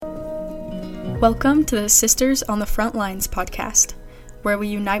Welcome to the Sisters on the Front Lines podcast, where we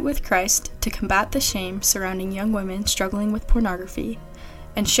unite with Christ to combat the shame surrounding young women struggling with pornography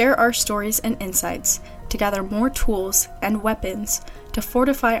and share our stories and insights to gather more tools and weapons to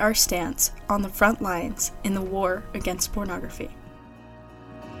fortify our stance on the front lines in the war against pornography.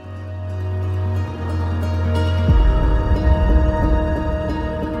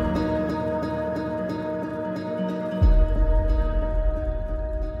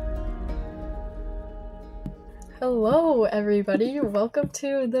 Hello, everybody. Welcome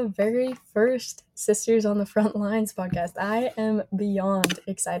to the very first Sisters on the Front Lines podcast. I am beyond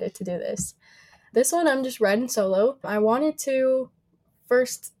excited to do this. This one, I'm just riding solo. I wanted to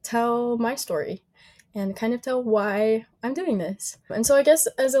first tell my story and kind of tell why I'm doing this. And so I guess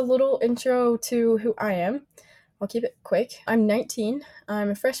as a little intro to who I am, I'll keep it quick. I'm 19. I'm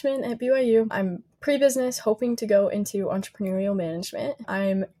a freshman at BYU. I'm pre-business, hoping to go into entrepreneurial management.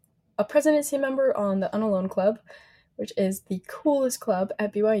 I'm a presidency member on the Unalone Club, which is the coolest club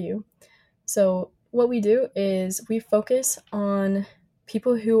at BYU. So what we do is we focus on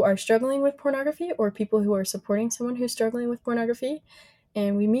people who are struggling with pornography or people who are supporting someone who's struggling with pornography.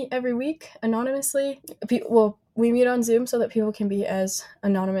 And we meet every week anonymously. We meet on Zoom so that people can be as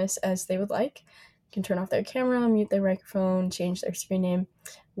anonymous as they would like. You can turn off their camera, mute their microphone, change their screen name,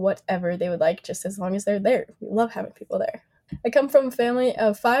 whatever they would like, just as long as they're there. We love having people there. I come from a family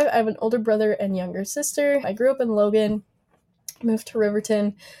of 5. I have an older brother and younger sister. I grew up in Logan, moved to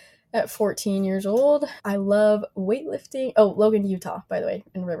Riverton at 14 years old. I love weightlifting. Oh, Logan, Utah, by the way,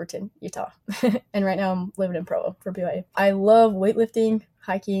 in Riverton, Utah. And right now I'm living in Provo for BYU. I love weightlifting,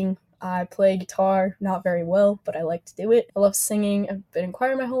 hiking. I play guitar, not very well, but I like to do it. I love singing. I've been in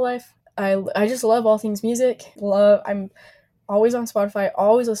choir my whole life. I just love all things music. I'm always on Spotify,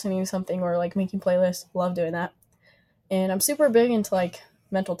 always listening to something or like making playlists. Love doing that. And I'm super big into like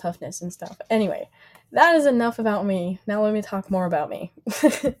mental toughness and stuff. Anyway, that is enough about me. Now let me talk more about me.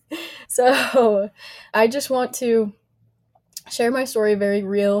 So I just want to share my story, very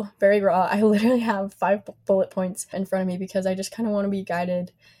real, very raw. I literally have 5 bullet points in front of me because I just kind of want to be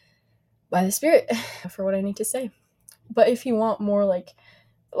guided by the Spirit for what I need to say. But if you want more like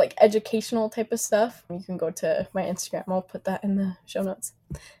educational type of stuff, you can go to my Instagram. I'll put that in the show notes.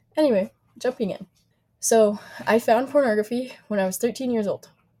 Anyway, jumping in. So I found pornography when I was 13 years old,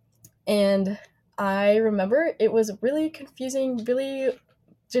 and I remember it was really confusing, really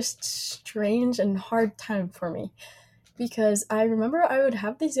just strange and hard time for me, because I remember I would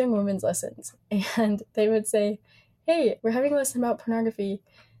have these young women's lessons, and they would say, hey, we're having a lesson about pornography.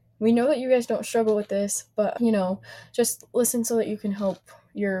 We know that you guys don't struggle with this, but, just listen so that you can help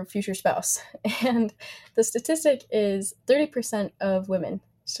your future spouse. And the statistic is 30% of women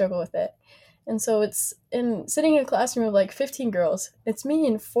struggle with it. And so it's sitting in a classroom of like 15 girls. It's me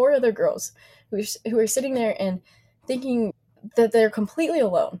and 4 other girls who are sitting there and thinking that they're completely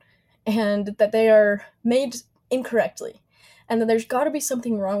alone and that they are made incorrectly and that there's got to be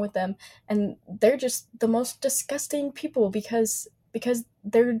something wrong with them. And they're just the most disgusting people because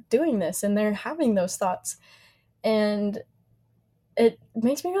they're doing this and they're having those thoughts. And it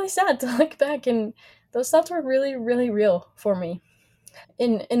makes me really sad to look back, and those thoughts were really, really real for me.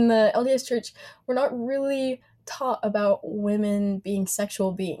 In the LDS church, we're not really taught about women being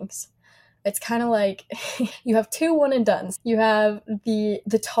sexual beings. It's kind of like you have 2 one and dones. You have the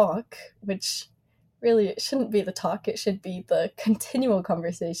talk, which really it shouldn't be the talk. It should be the continual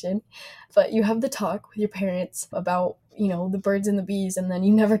conversation. But you have the talk with your parents about, the birds and the bees, and then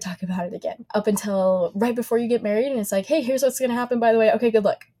you never talk about it again up until right before you get married. And it's like, hey, here's what's going to happen, by the way. Okay, good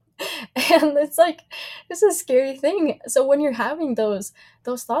luck. And it's like, it's a scary thing. So when you're having those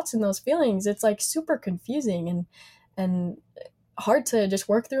thoughts and those feelings, it's like super confusing and hard to just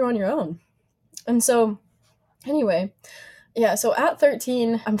work through on your own. And so anyway, yeah, so at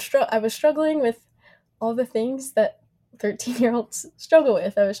 13, I was struggling with all the things that 13-year-olds struggle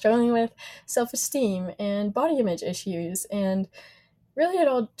with. I was struggling with self-esteem and body image issues, and really it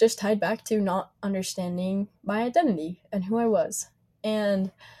all just tied back to not understanding my identity and who I was.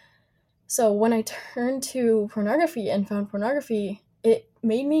 And so when I turned to pornography and found pornography, it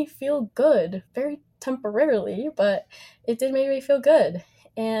made me feel good, very temporarily, but it did make me feel good.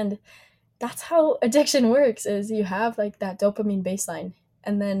 And that's how addiction works, is you have like that dopamine baseline.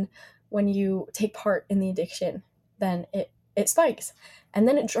 And then when you take part in the addiction, then it spikes. And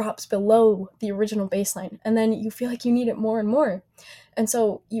then it drops below the original baseline. And then you feel like you need it more and more. And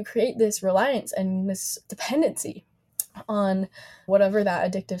so you create this reliance and this dependency on whatever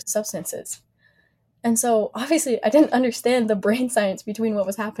that addictive substance is. And so obviously I didn't understand the brain science between what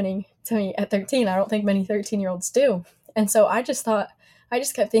was happening to me at 13. I don't think many 13-year-olds do. And so I just thought I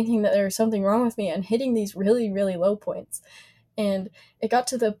just kept thinking that there was something wrong with me and hitting these really, really low points. And it got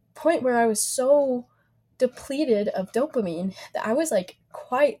to the point where I was so depleted of dopamine that I was like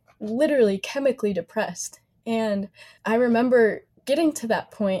quite literally chemically depressed. And I remember getting to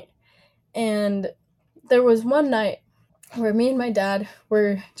that point, and there was one night where me and my dad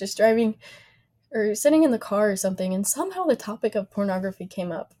were just driving or sitting in the car or something, and somehow the topic of pornography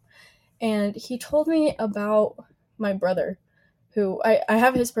came up. And he told me about my brother, who I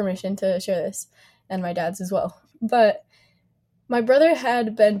have his permission to share this, and my dad's as well. But my brother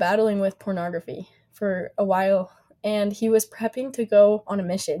had been battling with pornography for a while, and he was prepping to go on a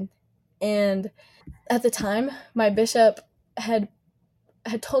mission. And at the time, my bishop had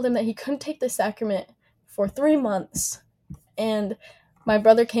told him that he couldn't take the sacrament for 3 months. And my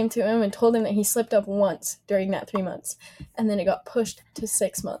brother came to him and told him that he slipped up once during that 3 months, and then it got pushed to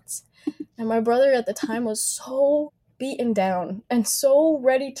 6 months. And my brother at the time was so beaten down and so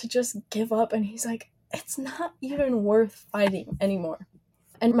ready to just give up, and he's like, it's not even worth fighting anymore.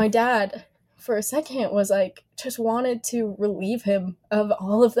 And my dad, for a second, was like, just wanted to relieve him of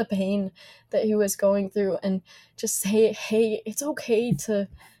all of the pain that he was going through and just say, hey, it's okay to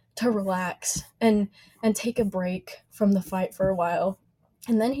relax and take a break from the fight for a while.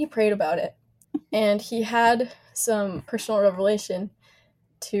 And then he prayed about it, and he had some personal revelation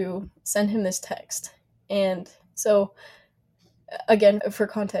to send him this text. And so, again, for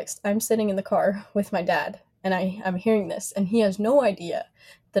context, I'm sitting in the car with my dad, and I'm hearing this, and he has no idea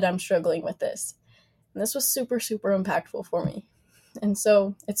that I'm struggling with this. And this was super, super impactful for me. And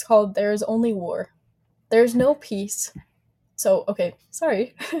so it's called There Is Only War. There's no peace. So, okay,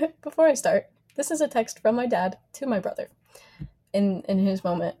 sorry. Before I start, this is a text from my dad to my brother in his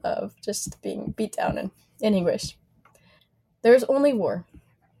moment of just being beat down and in anguish. There is only war.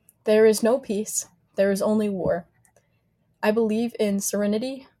 There is no peace. There is only war. I believe in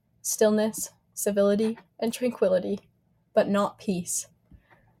serenity, stillness, civility, and tranquility, but not peace.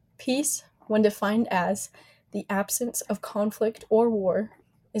 Peace, when defined as the absence of conflict or war,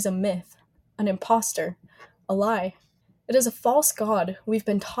 is a myth, an impostor, a lie. It is a false god we've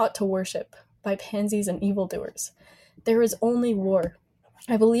been taught to worship by pansies and evildoers. There is only war.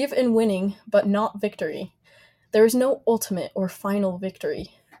 I believe in winning, but not victory. There is no ultimate or final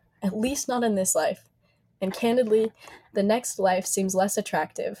victory, at least not in this life. And candidly, the next life seems less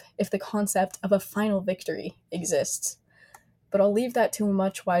attractive if the concept of a final victory exists. But I'll leave that to a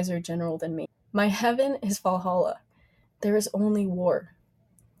much wiser general than me. My heaven is Valhalla. There is only war.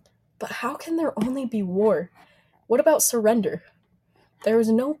 But how can there only be war? What about surrender? There is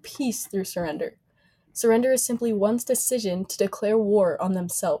no peace through surrender. Surrender is simply one's decision to declare war on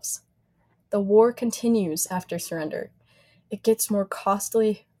themselves. The war continues after surrender. It gets more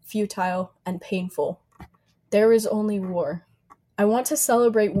costly, futile, and painful. There is only war. I want to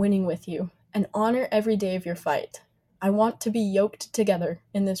celebrate winning with you and honor every day of your fight. I want to be yoked together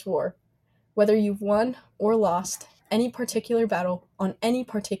in this war. Whether you've won or lost any particular battle on any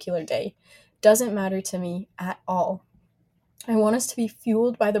particular day doesn't matter to me at all. I want us to be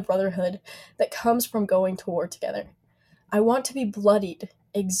fueled by the brotherhood that comes from going to war together. I want to be bloodied,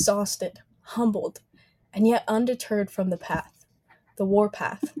 exhausted, humbled, and yet undeterred from the path, the war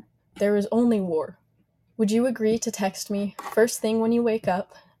path. There is only war. Would you agree to text me first thing when you wake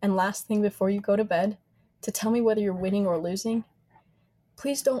up and last thing before you go to bed to tell me whether you're winning or losing?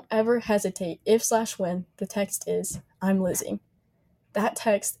 Please don't ever hesitate if/when the text is, I'm losing. That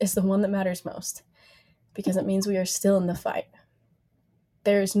text is the one that matters most, because it means we are still in the fight.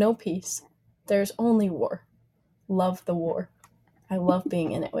 There is no peace. There's only war. Love the war. I love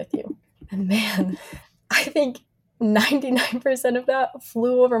being in it with you. And man, I think 99% of that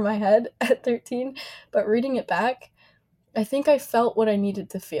flew over my head at 13, but reading it back, I think I felt what I needed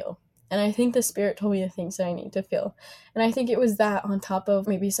to feel. And I think the Spirit told me the things that I need to feel. And I think it was that on top of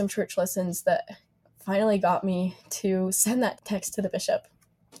maybe some church lessons that finally got me to send that text to the bishop.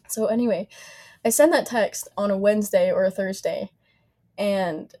 So anyway, I sent that text on a Wednesday or a Thursday,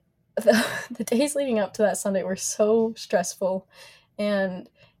 and the days leading up to that Sunday were so stressful, and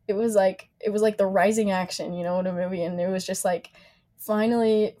it was like the rising action, in a movie, and it was just like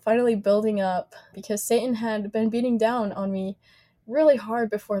finally building up, because Satan had been beating down on me really hard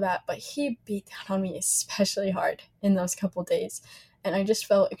before that, but he beat down on me especially hard in those couple days, and I just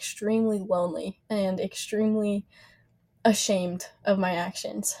felt extremely lonely and extremely ashamed of my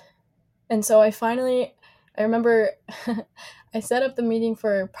actions. And so I remember I set up the meeting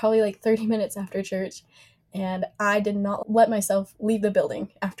for probably like 30 minutes after church, and I did not let myself leave the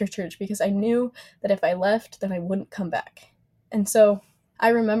building after church because I knew that if I left, then I wouldn't come back. And so I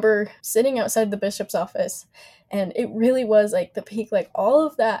remember sitting outside the bishop's office, and it really was like the peak, like all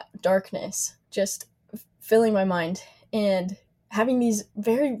of that darkness just filling my mind, and having these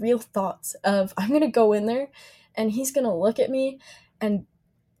very real thoughts of, I'm gonna go in there and he's gonna look at me, and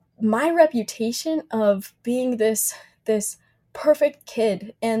my reputation of being this perfect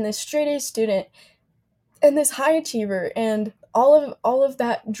kid and this straight A student and this high achiever and all of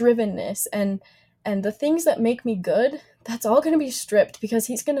that drivenness and the things that make me good, that's all going to be stripped, because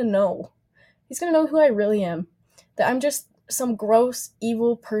he's going to know who I really am, that I'm just some gross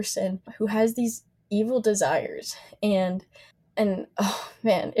evil person who has these evil desires. And oh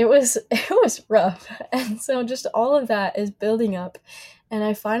man, it was rough. And so just all of that is building up, and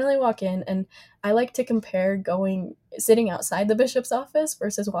I finally walk in, and I like to compare going sitting outside the bishop's office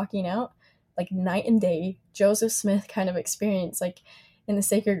versus walking out, like night and day, Joseph Smith kind of experience, like in the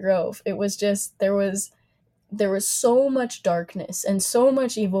Sacred Grove. It was just, there was so much darkness and so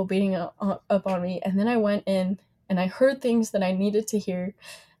much evil beating up on me, and then I went in and I heard things that I needed to hear,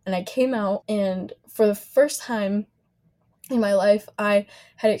 and I came out, and for the first time in my life, I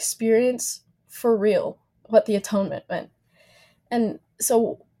had experienced for real what the atonement meant. And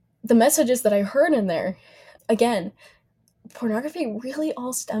so the messages that I heard in there, again, pornography really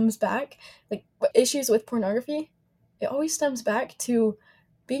all stems back, like issues with pornography, it always stems back to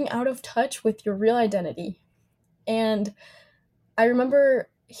being out of touch with your real identity. And I remember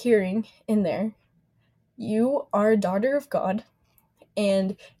hearing in there, you are a daughter of God,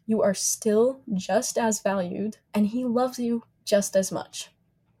 and you are still just as valued, and he loves you just as much.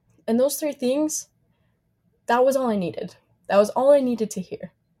 And those three things, that was all I needed. That was all I needed to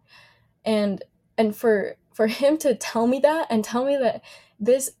hear. And for him to tell me that, and tell me that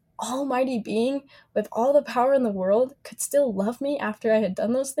this almighty being with all the power in the world could still love me after I had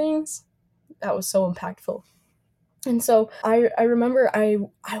done those things, that was so impactful. And so I remember I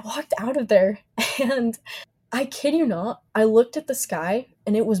walked out of there, and I kid you not, I looked at the sky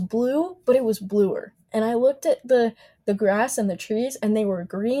and it was blue, but it was bluer. And I looked at the grass and the trees, and they were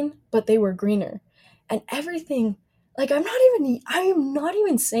green, but they were greener. And everything, like I am not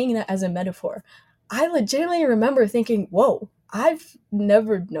even saying that as a metaphor. I legitimately remember thinking, "Whoa, I've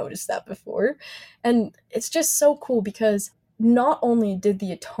never noticed that before." And it's just so cool, because not only did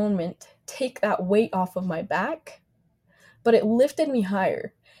the atonement take that weight off of my back, but it lifted me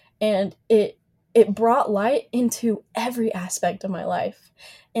higher, and it brought light into every aspect of my life,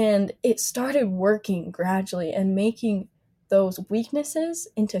 and it started working gradually and making those weaknesses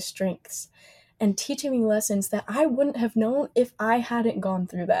into strengths, and teaching me lessons that I wouldn't have known if I hadn't gone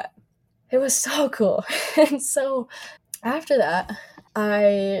through that. It was so cool. And so after that,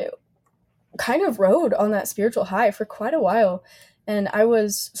 I kind of rode on that spiritual high for quite a while, and I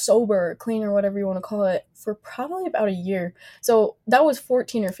was sober, clean, or whatever you want to call it, for probably about a year. So that was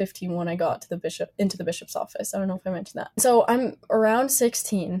 14 or 15 when I got to into the bishop's office. I don't know if I mentioned that. So I'm around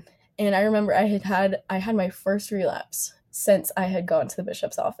 16, and I remember I had my first relapse since I had gone to the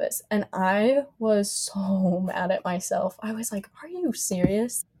bishop's office, and I was so mad at myself. I was like, "Are you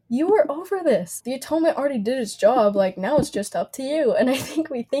serious? You were over this. The atonement already did its job. Like, now it's just up to you." And I think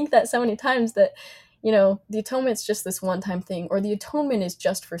we think that so many times, that, the atonement's just this one-time thing, or the atonement is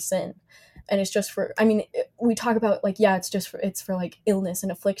just for sin. And it's just for, we talk about, like, yeah, it's for like illness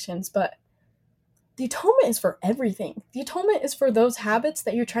and afflictions, but the atonement is for everything. The atonement is for those habits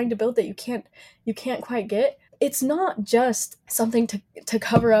that you're trying to build that you can't quite get. It's not just something to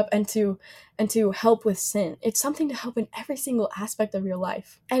cover up and to help with sin. It's something to help in every single aspect of your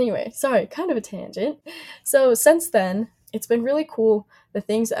life. Anyway, sorry, kind of a tangent. So since then, it's been really cool, the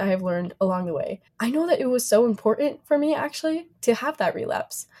things that I have learned along the way. I know that it was so important for me, actually, to have that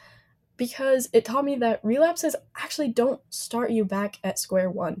relapse, because it taught me that relapses actually don't start you back at square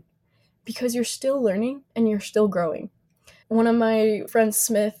one, because you're still learning and you're still growing. One of my friends,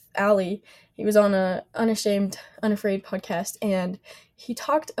 Smith, Ali, he was on a Unashamed, Unafraid podcast, and he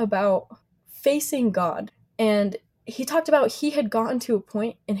talked about facing God. And he talked about he had gotten to a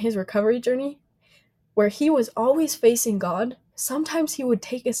point in his recovery journey where he was always facing God. Sometimes he would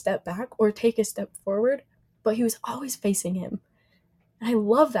take a step back or take a step forward, but he was always facing him. And I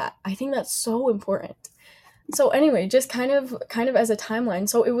love that. I think that's so important. So anyway, just kind of as a timeline.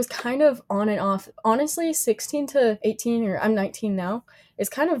 So it was kind of on and off. Honestly, 16 to 18, or I'm 19 now, is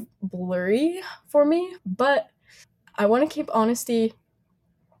kind of blurry for me, but I want to keep honesty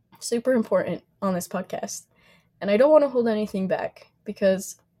super important on this podcast. And I don't want to hold anything back,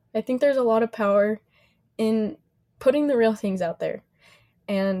 because I think there's a lot of power in putting the real things out there.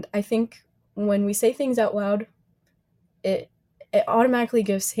 And I think when we say things out loud, it automatically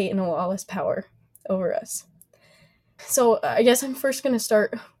gives Satan a lot less power over us. So I guess I'm first going to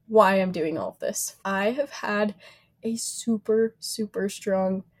start why I'm doing all of this. I have had a super, super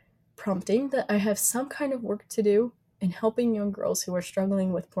strong prompting that I have some kind of work to do in helping young girls who are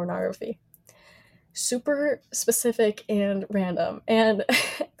struggling with pornography. Super specific and random. And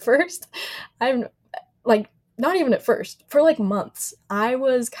first, I'm like, not even at first, for like months, I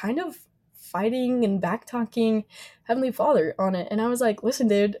was kind of fighting and backtalking Heavenly Father on it. And I was like, listen,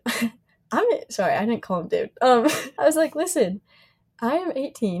 dude, sorry, I didn't call him dude. I was like, listen, I am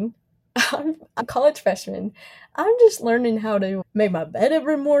 18. I'm a college freshman. I'm just learning how to make my bed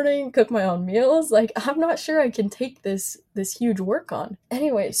every morning, cook my own meals. Like, I'm not sure I can take this huge work on.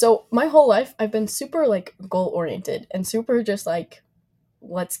 Anyway, so my whole life I've been super like goal oriented and super just like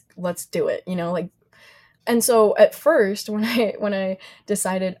let's do it, like. And so at first when I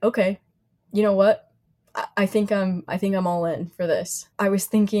decided, okay, you know what? I think I'm all in for this. I was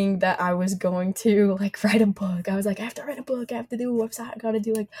thinking that I was going to like write a book. I was like, I have to write a book, I have to do a website, I gotta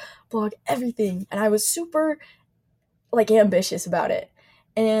do like blog, everything. And I was super like ambitious about it.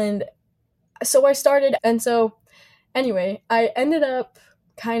 And so I started, and so anyway, I ended up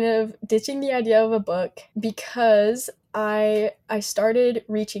kind of ditching the idea of a book because I started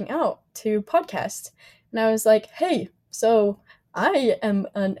reaching out to podcasts. And I was like, hey, so I am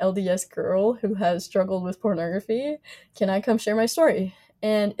an LDS girl who has struggled with pornography. Can I come share my story?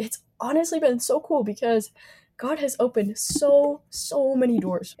 And it's honestly been so cool because God has opened so many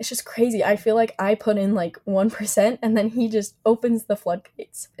doors. It's just crazy. I feel like I put in like 1% and then he just opens the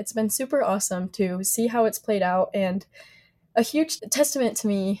floodgates. It's been super awesome to see how it's played out, and a huge testament to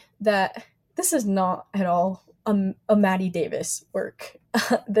me that this is not at all a Maddie Davis work.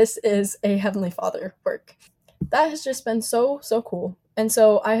 This is a Heavenly Father work. That has just been so cool. And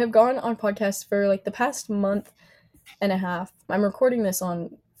so I have gone on podcasts for like the past month and a half. I'm recording this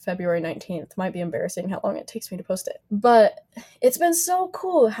on February 19th. Might be embarrassing how long it takes me to post it. But it's been so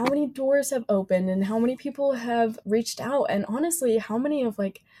cool how many doors have opened and how many people have reached out, and honestly, how many of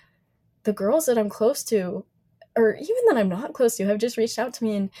like the girls that I'm close to, or even that I'm not close to, have just reached out to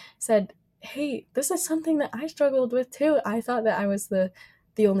me and said, hey, this is something that I struggled with too. I thought that I was the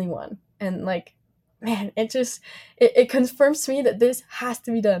only one. And like, man, it confirms to me that this has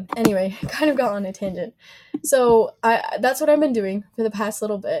to be done. Anyway, kind of got on a tangent. So that's what I've been doing for the past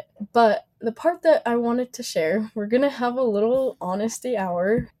little bit. But the part that I wanted to share, we're gonna have a little honesty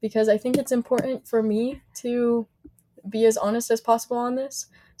hour because I think it's important for me to be as honest as possible on this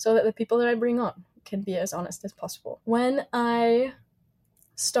so that the people that I bring on can be as honest as possible. When I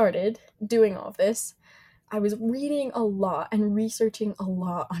started doing all of this, I was reading a lot and researching a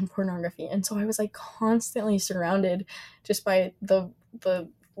lot on pornography. And so I was like constantly surrounded just by the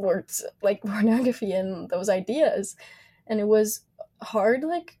words like pornography and those ideas. And it was hard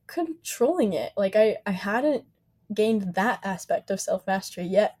like controlling it. Like I hadn't gained that aspect of self-mastery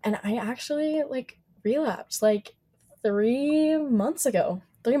yet. And I actually like relapsed like 3 months ago.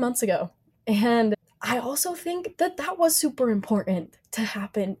 And I also think that that was super important to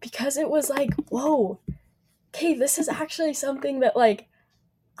happen because it was like, whoa, okay, this is actually something that like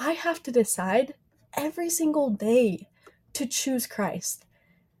I have to decide every single day to choose Christ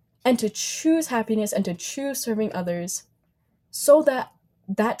and to choose happiness and to choose serving others so that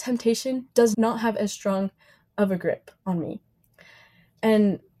that temptation does not have as strong of a grip on me.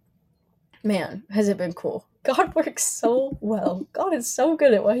 And man, has it been cool. God works so well. God is so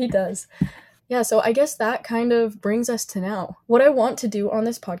good at what he does. Yeah, so I guess that kind of brings us to now. What I want to do on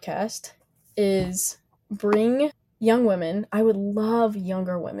this podcast is bring young women. I would love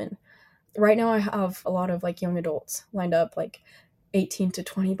younger women. Right now I have a lot of like young adults lined up, like 18 to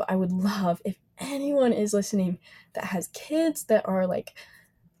 20, but I would love if anyone is listening that has kids that are like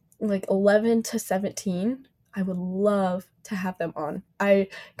 11 to 17. I would love to have them on. I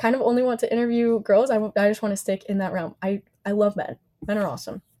kind of only want to interview girls. I just want to stick in that realm. I love men. Men are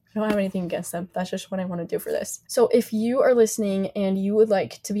awesome. I don't have anything against them. That's just what I want to do for this. So if you are listening and you would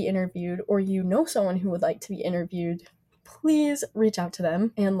like to be interviewed, or you know someone who would like to be interviewed, please reach out to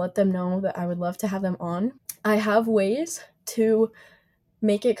them and let them know that I would love to have them on. I have ways to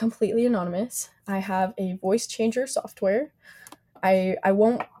make it completely anonymous. I have a voice changer software. I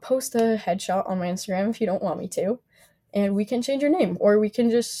won't post a headshot on my Instagram if you don't want me to. And we can change your name, or we can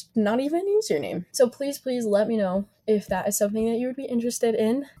just not even use your name. So please let me know if that is something that you would be interested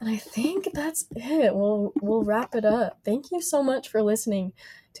in. And I think that's it. We'll wrap it up. Thank you so much for listening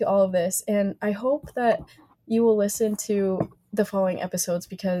to all of this. And I hope that you will listen to the following episodes,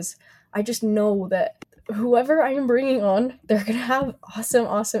 because I just know that whoever I am bringing on, they're going to have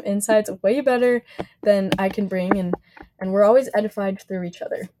awesome insights, way better than I can bring. And we're always edified through each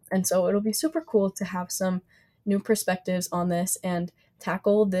other. And so it'll be super cool to have some new perspectives on this and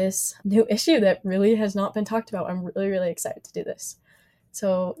tackle this new issue that really has not been talked about. I'm really, really excited to do this.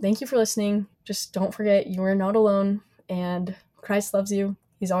 So thank you for listening. Just don't forget you are not alone, and Christ loves you.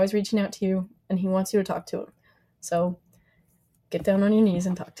 He's always reaching out to you, and he wants you to talk to him. So get down on your knees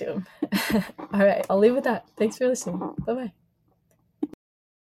and talk to him. All right, I'll leave with that. Thanks for listening. Bye-bye.